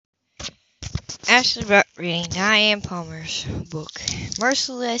Ashley Buck reading Diane Palmer's book,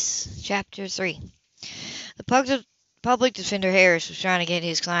 Merciless, Chapter 3. The public defender Harris was trying to get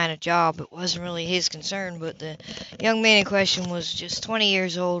his client a job. It wasn't really his concern, but the young man in question was just 20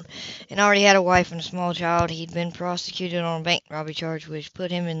 years old and already had a wife and a small child. He'd been prosecuted on a bank robbery charge, which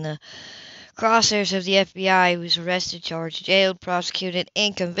put him in the crosshairs of the FBI. He was arrested, charged, jailed, prosecuted,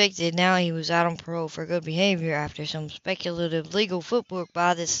 and convicted. Now he was out on parole for good behavior after some speculative legal footwork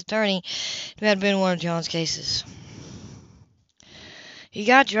by this attorney who had been one of John's cases. He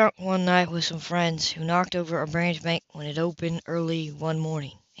got drunk one night with some friends who knocked over a branch bank when it opened early one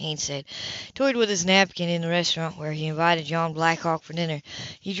morning, Haynes said. Toyed with his napkin in the restaurant where he invited John Blackhawk for dinner.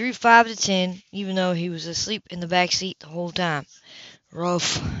 He drew 5 to 10, even though he was asleep in the back seat the whole time.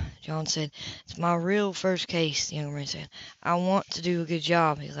 Rough, John said. It's my real first case, the young man said. I want to do a good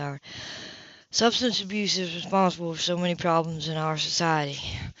job, he glowered. Substance abuse is responsible for so many problems in our society.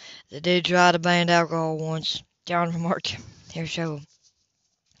 They did try to ban alcohol once, John remarked. Here, show him.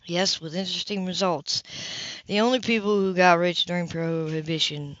 Yes, with interesting results. The only people who got rich during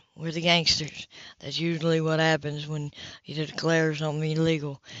Prohibition were the gangsters. That's usually what happens when you declare something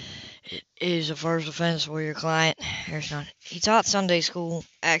illegal. It is a first offense for your client. Harrison. He taught Sunday school,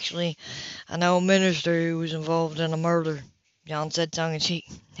 actually. I know a minister who was involved in a murder, John said tongue-in-cheek.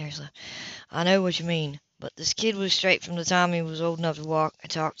 Harrison. I know what you mean, but this kid was straight from the time he was old enough to walk. I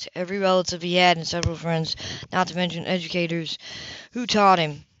talked to every relative he had and several friends, not to mention educators who taught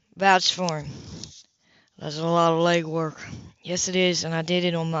him, vouched for him. That's a lot of legwork. Yes, it is, and I did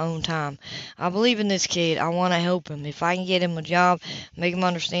it on my own time. I believe in this kid. I want to help him. If I can get him a job, make him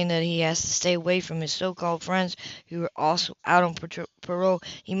understand that he has to stay away from his so-called friends who are also out on parole,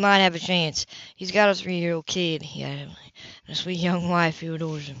 he might have a chance. He's got a 3-year-old kid, he added, and a sweet young wife who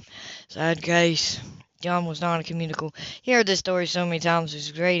adores him. Sad case. John was non-communicable. He heard this story so many times it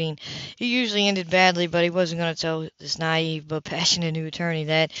was grating. He usually ended badly, but he wasn't going to tell this naive but passionate new attorney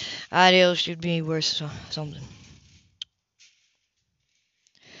that ideals should be worth something.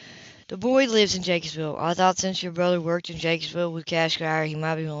 The boy lives in Jacobsville. I thought since your brother worked in Jacobsville with cash buyer, he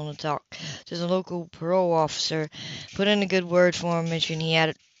might be willing to talk to the local parole officer. Put in a good word for him, mention he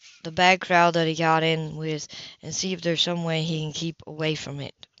had the bad crowd that he got in with, and see if there's some way he can keep away from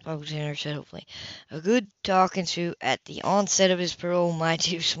it. Alexander said hopefully. A good talking to at the onset of his parole might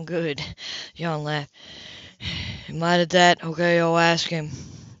do some good. John laughed. It might at that. Okay, I'll ask him.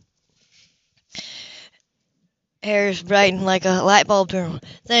 Harris brightened like a light bulb turned on.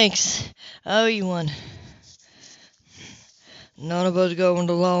 Thanks. I owe you one. None of us go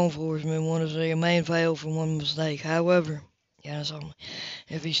into law enforcement want to see a man fail for one mistake. However,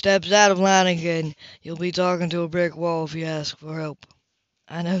 if he steps out of line again, you'll be talking to a brick wall if you ask for help.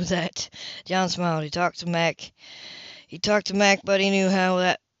 I know that. John smiled. He talked to Mac, but he knew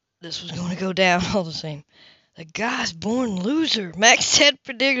how this was going to go down all the same. The guy's born loser, Mac said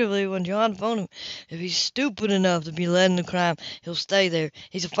predictably when John phoned him. If he's stupid enough to be led into crime, he'll stay there.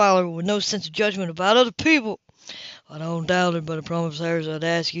 He's a follower with no sense of judgment about other people. I don't doubt it, but I promised Harris I'd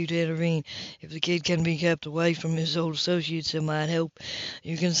ask you to intervene. If the kid can be kept away from his old associates, it might help.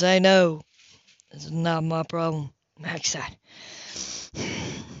 You can say no. This is not my problem, Mac said.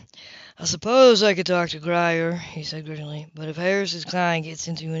 I suppose I could talk to Grier, he said grudgingly, but if Harris's client gets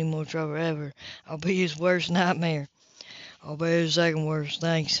into any more trouble ever, I'll be his worst nightmare. I'll be his second worst,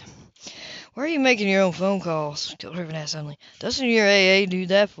 thanks. Where are you making your own phone calls? Griffin asked suddenly. Doesn't your AA do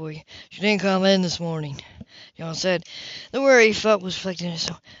that for you? She didn't come in this morning, John said. The worry he felt was reflected in his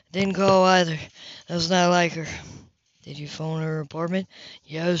tone. Didn't call either. That's not like her. Did you phone her apartment?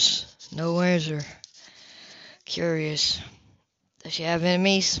 Yes. No answer. Curious. Does she have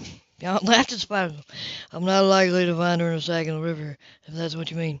enemies? John laughed in spite of him. I'm not likely to find her in a sack in the river, if that's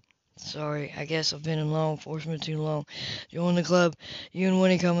what you mean. Sorry, I guess I've been in law enforcement too long. Join the club. You and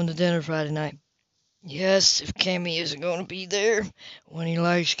Winnie coming to dinner Friday night. Yes, if Cammy isn't going to be there. Winnie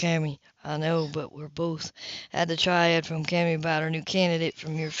likes Cammy. I know, but we're both had the triad from Cammy about our new candidate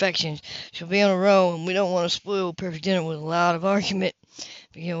from your affections. She'll be on a roll, and we don't want to spoil a perfect dinner with a lot of argument. If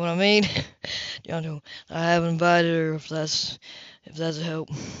you get what I mean? John, I haven't invited her if that's a help.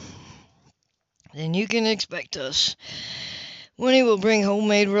 Then you can expect us. Winnie will bring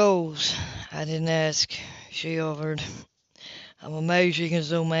homemade rolls. I didn't ask. She offered. I'm amazed she can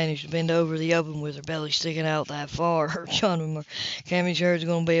still manage to bend over the oven with her belly sticking out that far. John remarked. Cammy's sure is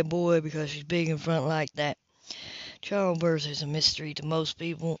going to be a boy because she's big in front like that. Childbirth is a mystery to most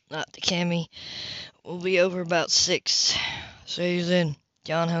people, not to Cammy. We'll be over about 6. See you then.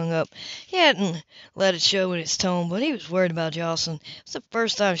 John hung up. He hadn't let it show in his tone, but he was worried about Jocelyn. It was the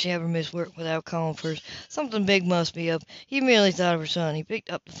first time she ever missed work without calling first. Something big must be up. He immediately thought of her son. He picked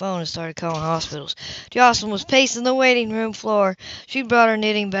up the phone and started calling hospitals. Jocelyn was pacing the waiting room floor. She'd brought her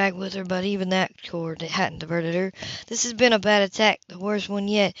knitting bag with her, but even that chore hadn't diverted her. This had been a bad attack, the worst one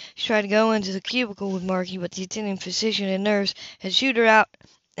yet. She tried to go into the cubicle with Marky, but the attending physician and nurse had shooed her out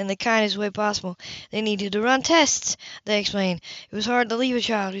in the kindest way possible. They needed to run tests, they explained. It was hard to leave a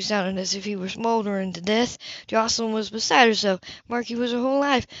child who sounded as if he were smoldering to death. Jocelyn was beside herself. Marky was her whole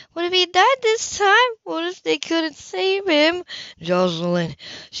life. What if he died this time? What if they couldn't save him? Jocelyn.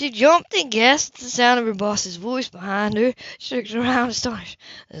 She jumped and gasped at the sound of her boss's voice behind her. She looked around astonished.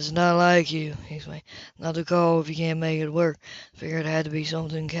 It's not like you, he explained. Not to call if you can't make it work. Figured it had to be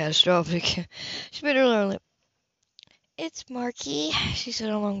something catastrophic. She bit her lower lip. It's Marky, she said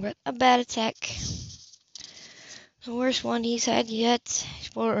in a long breath. A bad attack. The worst one he's had yet. She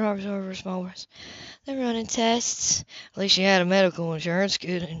pulled her arms over her small breast. They're running tests. At least she had a medical insurance,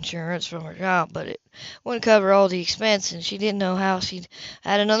 good insurance from her job, but it wouldn't cover all the expense, and she didn't know how she'd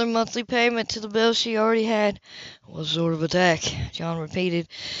add another monthly payment to the bill she already had. What sort of attack? John repeated.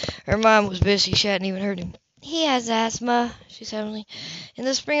 Her mind was busy. She hadn't even heard him. He has asthma, she said suddenly. In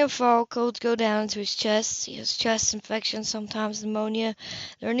the spring and fall, colds go down into his chest. He has chest infections, sometimes pneumonia.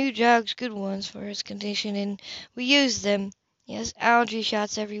 There are new drugs, good ones, for his condition, and we use them. He has allergy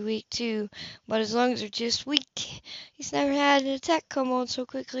shots every week, too, but his lungs are just weak. He's never had an attack come on so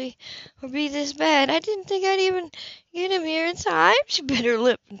quickly, or be this bad. I didn't think I'd even get him here in time. She bit her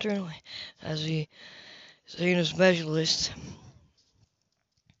lip and turned away. Has he seen a specialist?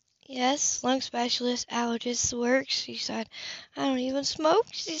 Yes, lung specialist, allergist, the works, she sighed. I don't even smoke,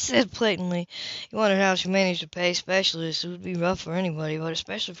 she said blatantly. He wondered how she managed to pay specialists. It would be rough for anybody, but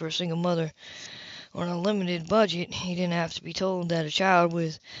especially for a single mother. On a limited budget, he didn't have to be told that a child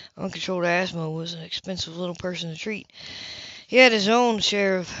with uncontrolled asthma was an expensive little person to treat. He had his own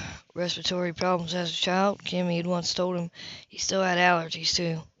share of respiratory problems as a child. Kimmy had once told him he still had allergies,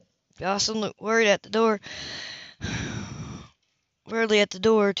 too. Jocelyn looked worried at the door. Rarely at the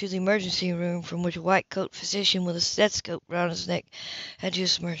door to the emergency room from which a white-coated physician with a stethoscope round his neck had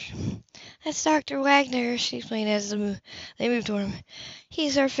just emerged. That's Dr. Wagner, she explained as they moved toward him.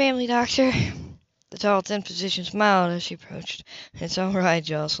 He's our family doctor. The tall, thin physician smiled as she approached. It's all right,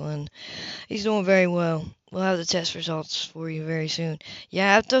 Jocelyn. He's doing very well. We'll have the test results for you very soon. You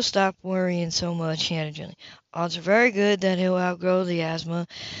have to stop worrying so much, he added gently. Odds are very good that he'll outgrow the asthma,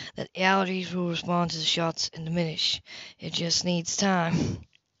 that the allergies will respond to the shots and diminish. It just needs time.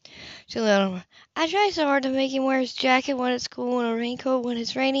 She let him. I try so hard to make him wear his jacket when it's cool and a raincoat when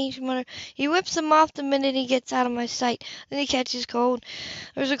it's rainy. She muttered. He whips them off the minute he gets out of my sight. Then he catches cold.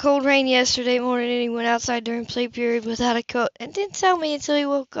 There was a cold rain yesterday morning and he went outside during play period without a coat and didn't tell me until he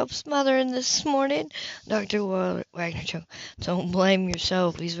woke up smothering this morning. Dr. Wagner choked. Don't blame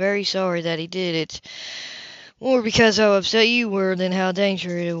yourself. He's very sorry that he did it. More because how upset you were than how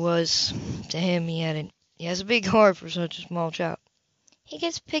dangerous it was to him, he added. He has a big heart for such a small child. He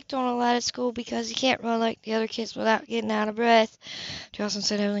gets picked on a lot at school because he can't run like the other kids without getting out of breath, Jocelyn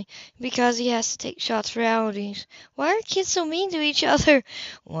said heavily. Because he has to take shots for allergies. Why are kids so mean to each other?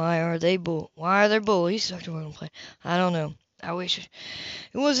 Why are there bullies? Dr. William played. I don't know. I wish it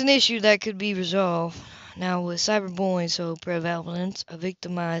was an issue that could be resolved. Now, with cyberbullying so prevalent, a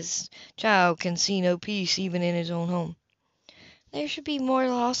victimized child can see no peace even in his own home. There should be more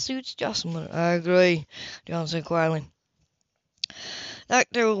lawsuits, Jocelyn muttered. I agree, John said quietly.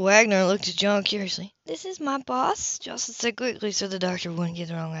 Dr. Wagner looked at John curiously. This is my boss, Jocelyn said quickly so the doctor wouldn't get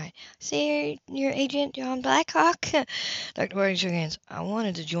the wrong eye. See your agent, John Blackhawk? Dr. Wagner shook hands. I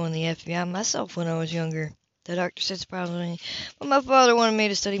wanted to join the FBI myself when I was younger, the doctor said surprisingly, but my father wanted me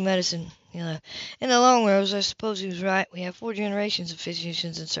to study medicine. He laughed. In the long run, I suppose he was right. We have 4 generations of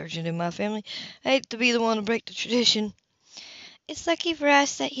physicians and surgeons in my family. I hate to be the one to break the tradition. It's lucky for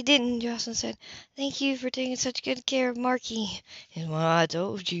us that you didn't, Jocelyn said. Thank you for taking such good care of Marky. And when I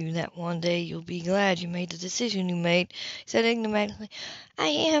told you that one day you'll be glad you made the decision you made, he said enigmatically. I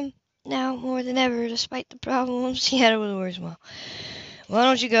am now more than ever, despite the problems, he added with a weary smile. Why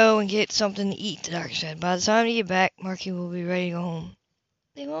don't you go and get something to eat, the doctor said. By the time you get back, Marky will be ready to go home.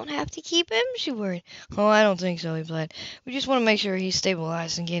 They won't have to keep him, she worried. Oh, I don't think so, he replied. We just want to make sure he's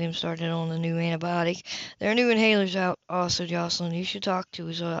stabilized and get him started on the new antibiotic. There are new inhalers out also, Jocelyn. You should talk to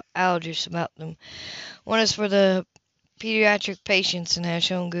his allergist about them. One is for the pediatric patients and has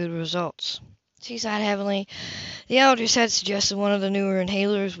shown good results. She sighed heavily. The elders had suggested one of the newer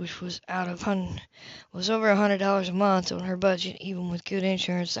inhalers, which was was over $100 a month on her budget. Even with good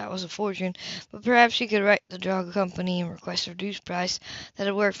insurance, that was a fortune. But perhaps she could write the drug company and request a reduced price that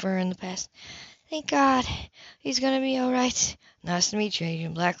had worked for her in the past. Thank God, he's gonna be all right. Nice to meet you,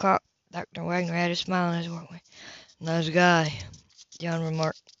 Agent Blackhawk. Dr. Wagner had a smile on his walkway. Nice guy, John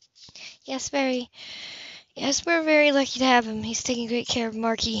remarked. Yes, very. Yes, we're very lucky to have him. He's taking great care of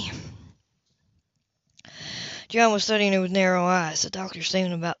Marky. John was studying her with narrow eyes. The doctor's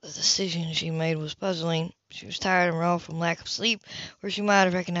statement about the decision she made was puzzling. She was tired and raw from lack of sleep, or she might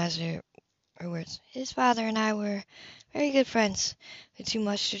have recognized her words. His father and I were very good friends. We had too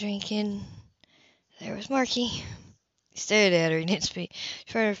much to drink, and there was Marky. He stared at her. He didn't speak.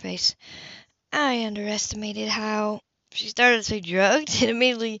 She turned her face. I underestimated how... She started to say drugged, and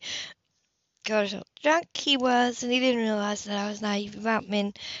immediately got herself drunk he was, and he didn't realize that I was naive about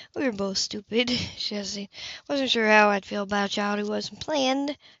men. We were both stupid. She hesitated. Wasn't sure how I'd feel about a child who wasn't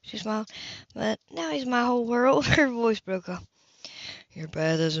planned. She smiled. But now he's my whole world. Her voice broke off. Your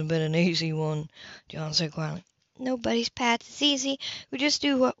path hasn't been an easy one, John said quietly. Nobody's path is easy. We just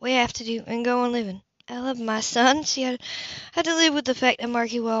do what we have to do and go on living. I love my son. She had to live with the fact that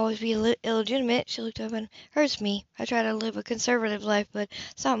Marky will always be illegitimate. She looked up and hurts me. I try to live a conservative life, but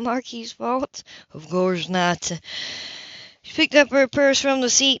it's not Marky's fault. Of course not. She picked up her purse from the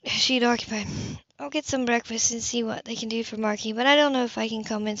seat she'd occupied. I'll get some breakfast and see what they can do for Marky, but I don't know if I can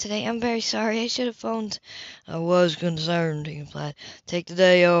come in today. I'm very sorry. I should have phoned. I was concerned, he replied. Take the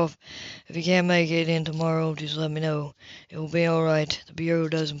day off. If you can't make it in tomorrow, just let me know. It will be all right. The Bureau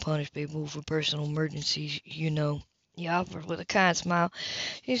doesn't punish people for personal emergencies, you know. He offered with a kind smile.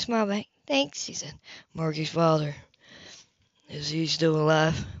 She smiled back. Thanks, he said. Marky's father. Is he still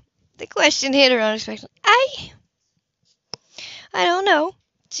alive? The question hit her unexpectedly. I don't know.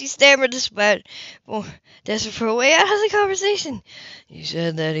 She stammered despite desperate for a way out of the conversation. You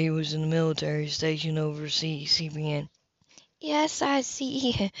said that he was in the military station overseas, he began. Yes, I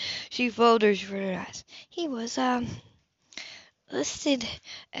see. She folded her eyes. He was, listed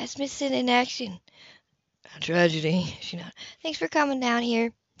as missing in action. A tragedy, she nodded. Thanks for coming down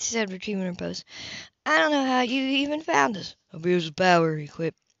here, she said, retrieving her post. I don't know how you even found us. Abuse of power, he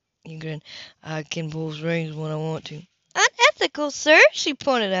quipped. He grinned. I can pull strings when I want to. Unethical, sir, she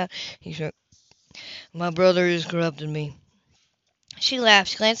pointed out. He shrugged. My brother is corrupting me. She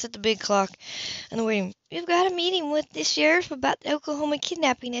laughed. She glanced at the big clock and the waiting room. We've got a meeting with the sheriff about the Oklahoma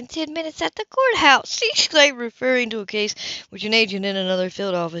kidnapping in 10 minutes at the courthouse, she exclaimed, referring to a case which an agent in another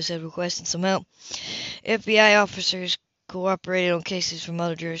field office had requested some help. FBI officers cooperated on cases from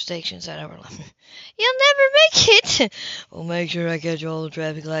other jurisdictions that overlap. You'll never make it. Well, make sure I catch all the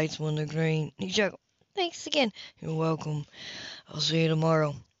traffic lights when they're green. He chuckled. Thanks again. You're welcome. I'll see you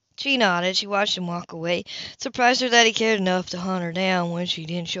tomorrow. She nodded. She watched him walk away. It surprised her that he cared enough to hunt her down when she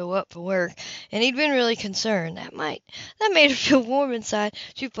didn't show up for work, and he'd been really concerned. That made her feel warm inside.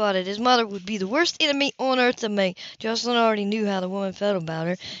 She plotted his mother would be the worst enemy on earth to make. Jocelyn already knew how the woman felt about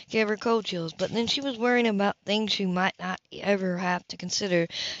her. It gave her cold chills, but then she was worrying about things she might not ever have to consider.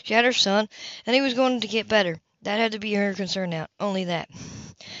 She had her son, and he was going to get better. That had to be her concern now. Only that.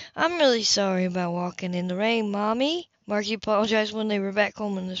 I'm really sorry about walking in the rain, Mommy. Marky apologized when they were back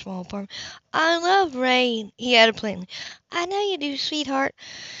home in the small apartment. I love rain, he added plainly. I know you do, sweetheart,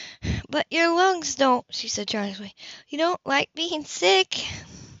 but your lungs don't, she said childishly. You don't like being sick.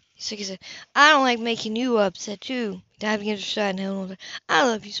 He said, I don't like making you upset, too. He dived against her side and held on to her. I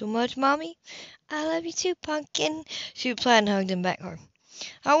love you so much, Mommy. I love you too, Pumpkin, she replied and hugged him back hard.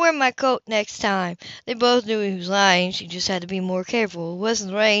 I'll wear my coat next time. They both knew he was lying. She just had to be more careful. It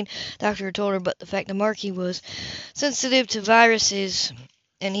wasn't the rain, the doctor had told her, but the fact that Marky was sensitive to viruses,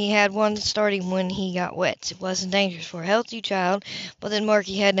 and he had one starting when he got wet. It wasn't dangerous for a healthy child, but then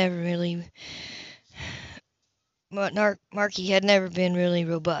Marky had never been really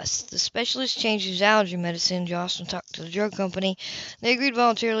robust. The specialist changed his allergy medicine. Jocelyn talked to the drug company. They agreed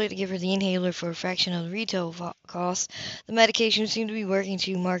voluntarily to give her the inhaler for a fraction of the retail cost. The medication seemed to be working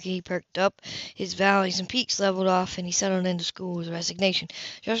too. Marky perked up. His valleys and peaks leveled off, and he settled into school with resignation.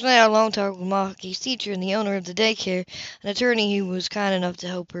 Jocelyn had a long talk with Marky's teacher and the owner of the daycare, an attorney who was kind enough to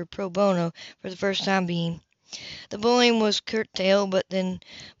help her pro bono for the first time being. The bullying was curtailed, but then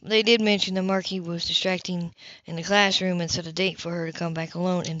they did mention that Marky was distracting in the classroom and set a date for her to come back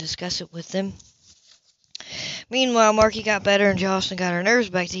alone and discuss it with them. Meanwhile, Marky got better and Jocelyn got her nerves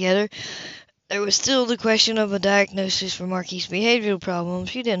back together. There was still the question of a diagnosis for Marky's behavioral problems.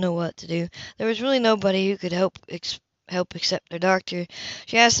 She didn't know what to do. There was really nobody who could help help accept their doctor.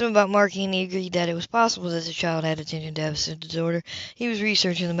 She asked him about Marky, and he agreed that it was possible that the child had attention deficit disorder. He was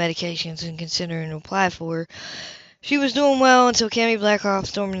researching the medications and considering to apply for her. She was doing well until Cammy Blackhawk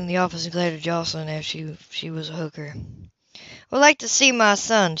stormed in the office and declared to Jocelyn as she was a hooker. "Would like to see my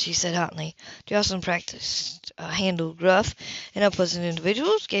son," she said hotly. Jocelyn practiced handled gruff and unpleasant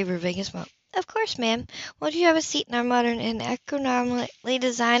individuals, gave her a vacant smile. "Of course, ma'am. Won't you have a seat in our modern and ergonomically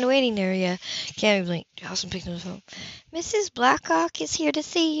designed waiting area?" Cammy blinked. Jocelyn picked up the phone. "Mrs. Blackhawk is here to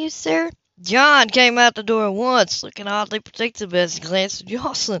see you, sir." John came out the door at once, looking oddly protective as he glanced at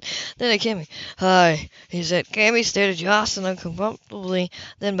Jocelyn, then at Cammy. "Hi," he said. Cammy stared at Jocelyn uncomfortably,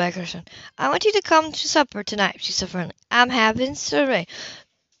 then back at her son. "I want you to come to supper tonight," she said firmly. I'm having a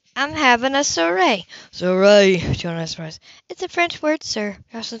soiree." "Soiree?" John asked surprised. "It's a French word, sir,"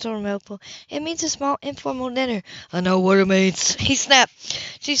 Jocelyn told him helpful. "It means a small informal dinner." "I know what it means," he snapped.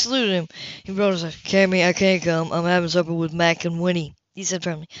 She saluted him. He brought his wife. "Cammy, I can't come. I'm having supper with Mac and Winnie," he said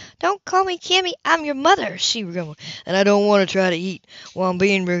firmly. "Don't call me Cammy. I'm your mother," she grumbled. "And I don't want to try to eat while I'm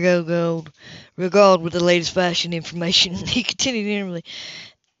being regaled with the latest fashion information," he continued irritably.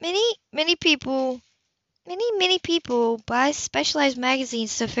 Many people buy specialized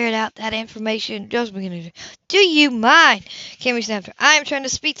magazines to ferret out that information." Just beginning to. "Do you mind?" Cammy snapped her. "I am trying to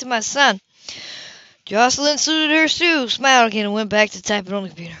speak to my son." Jocelyn suited her too, smiled again, and went back to typing on the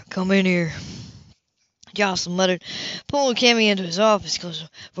computer. "Come in here," Jocelyn muttered, pulling Cammy into his office closer.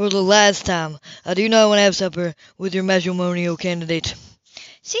 "For the last time, I do not want to have supper with your matrimonial candidate."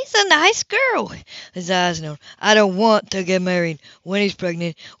 "She's a nice girl." His eyes narrowed. "I don't want to get married. Winnie's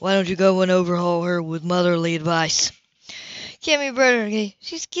pregnant. Why don't you go and overhaul her with motherly advice?" Cammy brother,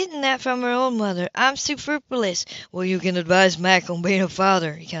 "She's getting that from her own mother. I'm superfluous." "Well, you can advise Mac on being a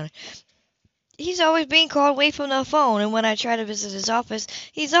father," he countered. "He's always being called away from the phone, and when I try to visit his office,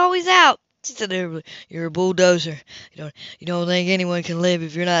 he's always out." She said irritably, "You're a bulldozer. You don't think anyone can live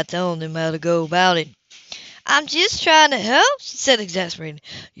if you're not telling them how to go about it." "I'm just trying to help," she said, exasperated.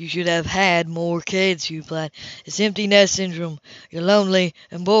 "You should have had more kids," he replied. "It's empty nest syndrome. You're lonely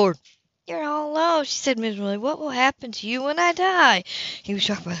and bored." "You're all alone," she said miserably. "What will happen to you when I die?" He was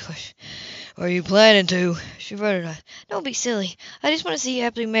shocked by the question. "Are you planning to?" She rolled her eyes. "Don't be silly. I just want to see you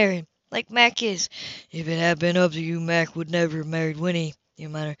happily married, like Mac is." "If it had been up to you, Mac would never have married Winnie. You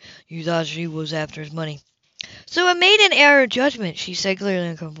matter. You thought she was after his money." "So I made an error of judgment," she said, clearly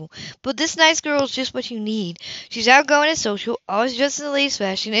uncomfortable. "But this nice girl is just what you need. She's outgoing and social, always dressed in the latest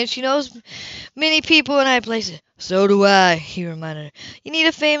fashion, and she knows many people in high places." "So do I," he reminded her. "You need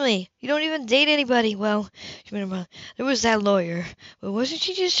a family. You don't even date anybody." "Well," she made her mouth. "There was that lawyer. But wasn't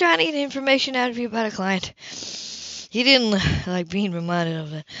she just trying to get information out of you about a client?" He didn't like being reminded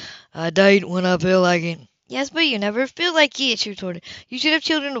of that. "I date when I feel like it." "Yes, but you never feel like it," she retorted. "You should have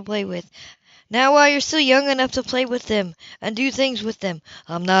children to play with. Now while you're still young enough to play with them and do things with them."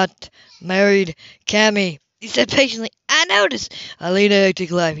 "I'm not married, Cammy," he said patiently. "I noticed." "I lead a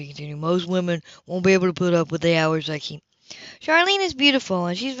hectic life," he continued. "Most women won't be able to put up with the hours I keep." "Charlene is beautiful,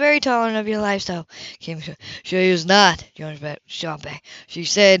 and she's very tolerant of your lifestyle." Cammy said. "She is not," Jonas shot back. "She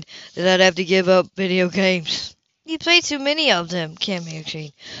said that I'd have to give up video games." "You play too many of them," Cammy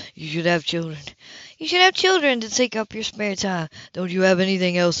agreed. "You should have children." "You should have children to take up your spare time." "Don't you have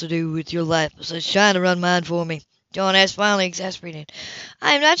anything else to do with your life besides trying to run mine for me?" John asked, finally exasperated.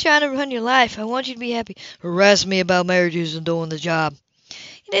 "I am not trying to run your life. I want you to be happy." "Harass me about marriages and doing the job."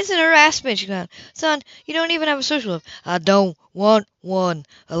 "It isn't harassment," she got. "Son, you don't even have a social life." "I don't want one.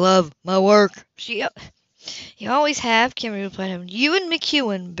 I love my work." "You always have," Kimberly replied him. "You and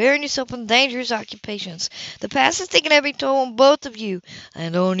McEwen, burying yourself in dangerous occupations. The past has taken every toll on both of you."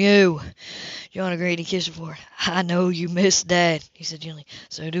 "And on you." John agreed and kissed her forehead. "I know you miss Dad," he said gently.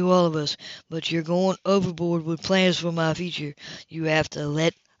 "So do all of us. But you're going overboard with plans for my future. You have to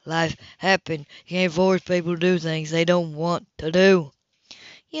let life happen. You can't force people to do things they don't want to do."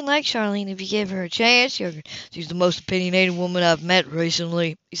 "You'd like Charlene if you gave her a chance." "She's the most opinionated woman I've met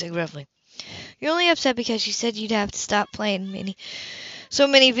recently," he said gruffly. "You're only upset because she said you'd have to stop playing so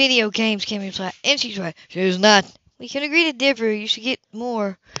many video games," Cammy replied. "And she's right." "She's not." "We can agree to differ. You should get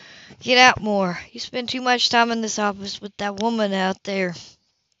out more. You spend too much time in this office with that woman out there."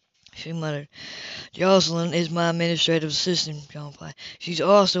 She muttered. "Jocelyn is my administrative assistant," John replied. "She's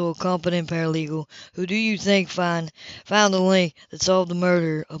also a competent paralegal. Who do you think found the link that solved the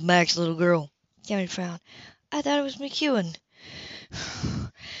murder of Mac's little girl?" Cammy frowned. "I thought it was McEwen."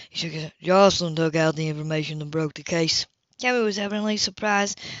 He shook his head. "Jocelyn took out the information and broke the case." Cammy was evidently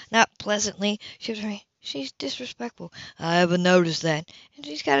surprised, not pleasantly. She was saying, "She's disrespectful." "I haven't noticed that." "And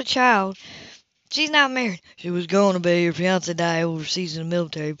she's got a child." She's not married. She was going to be. Her fiancé died overseas in the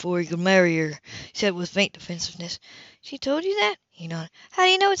military before he could marry her, he said with faint defensiveness. She told you that? He nodded. How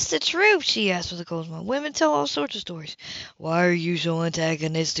do you know it's the truth? She asked with a cold smile. Women tell all sorts of stories. Why are you so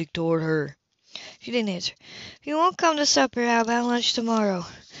antagonistic toward her? She didn't answer. If you won't come to supper, how about lunch tomorrow?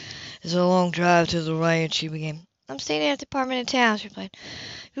 It's a long drive to the ranch, she began. I'm staying at the apartment in town, she replied.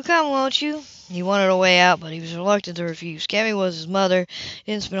 You'll come, won't you? He wanted a way out, but he was reluctant to refuse. Cammy was his mother.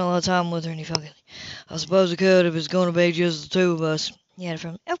 He didn't spend a lot of time with her, and he felt guilty. I suppose I could if it's going to be just the two of us. He added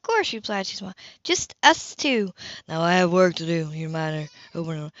from. Of course, she replied. She smiled. Just us two. Now I have work to do, he reminded her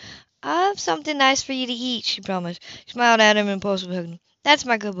over and over. I'll have something nice for you to eat, she promised. She smiled at him and impulsively hugged him. That's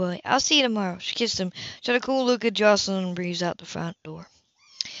my good boy. I'll see you tomorrow. She kissed him, shot a cool look at Jocelyn, and breezed out the front door.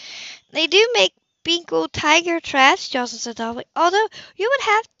 They do make Bengal tiger traps, Jocelyn said thoughtfully. Although you would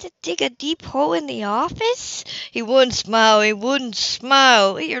have to dig a deep hole in the office. He wouldn't smile. He wouldn't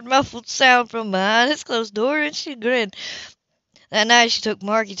smile. He heard muffled sound from behind his closed door, and she grinned. That night she took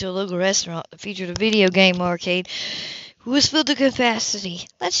Marky to a local restaurant that featured a video game arcade. It was filled to capacity.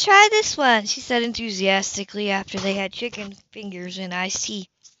 Let's try this one, she said enthusiastically after they had chicken fingers and iced tea.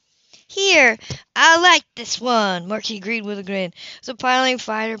 Here, I like this one, Marky agreed with a grin.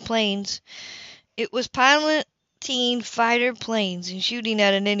 It was piloting fighter planes and shooting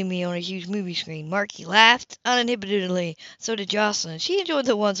at an enemy on a huge movie screen. Marky laughed uninhibitedly. So did Jocelyn. She enjoyed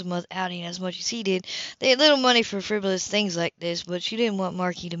the once-a-month outing as much as he did. They had little money for frivolous things like this, but she didn't want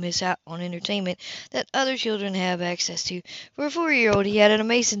Marky to miss out on entertainment that other children have access to. For a 4-year-old, he had an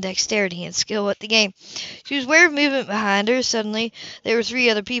amazing dexterity and skill at the game. She was aware of movement behind her. Suddenly, there were 3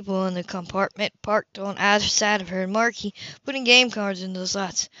 other people in the compartment, parked on either side of her, and Marky putting game cards into the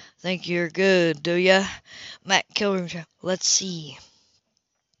slots. Think you're good, do ya? Matt Kilgrim. Let's see.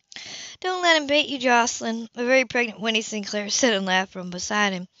 Don't let him bait you, Jocelyn. A very pregnant Winnie Sinclair said and laughed from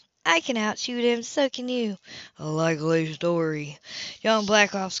beside him. I can outshoot him, so can you. A likely story. John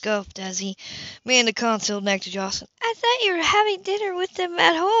Blackoff scoffed as he manned the console next to Jocelyn. I thought you were having dinner with them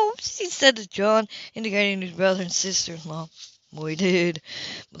at home, she said to John, indicating his brother and sister-in-law. We did,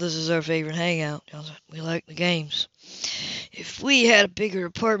 but this is our favorite hangout, John said. We like the games. If we had a bigger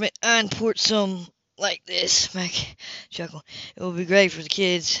apartment, I'd import some like this, Mac chuckled. It would be great for the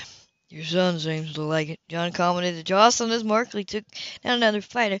kids. Your son seems to like it. John commented to Jocelyn as Markley took down another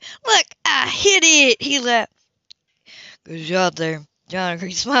fighter. Look, I hit it, he laughed. Good shot there. John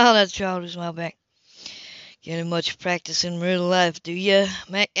agreed, smiled at the child who smiled back. Getting much practice in real life, do ya?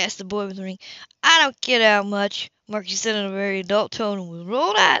 Mac asked the boy with the ring. I don't get out much, Marky said in a very adult tone and with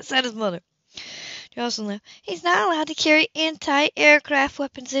rolled eyes at his mother. Jocelyn laughed. He's not allowed to carry anti-aircraft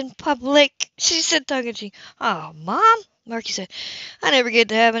weapons in public, she said tongue-in-cheek. Oh, Mom, Marky said. I never get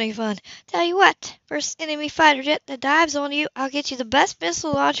to have any fun. Tell you what, first enemy fighter jet that dives on you, I'll get you the best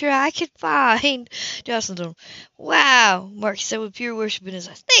missile launcher I could find. Jocelyn told him. Wow, Marky said with pure worship in his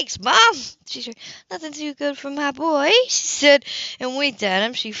eyes. Thanks, Mom, she said. Nothing too good for my boy, she said, and winked at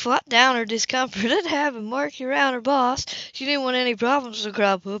him. She fought down her discomfort at having Marky around her boss. She didn't want any problems to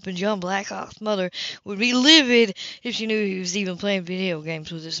crop up, and John Blackhawk's mother would be livid if she knew he was even playing video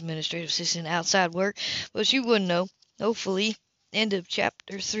games with his administrative assistant outside work, but she wouldn't know. Hopefully. End of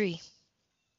chapter 3.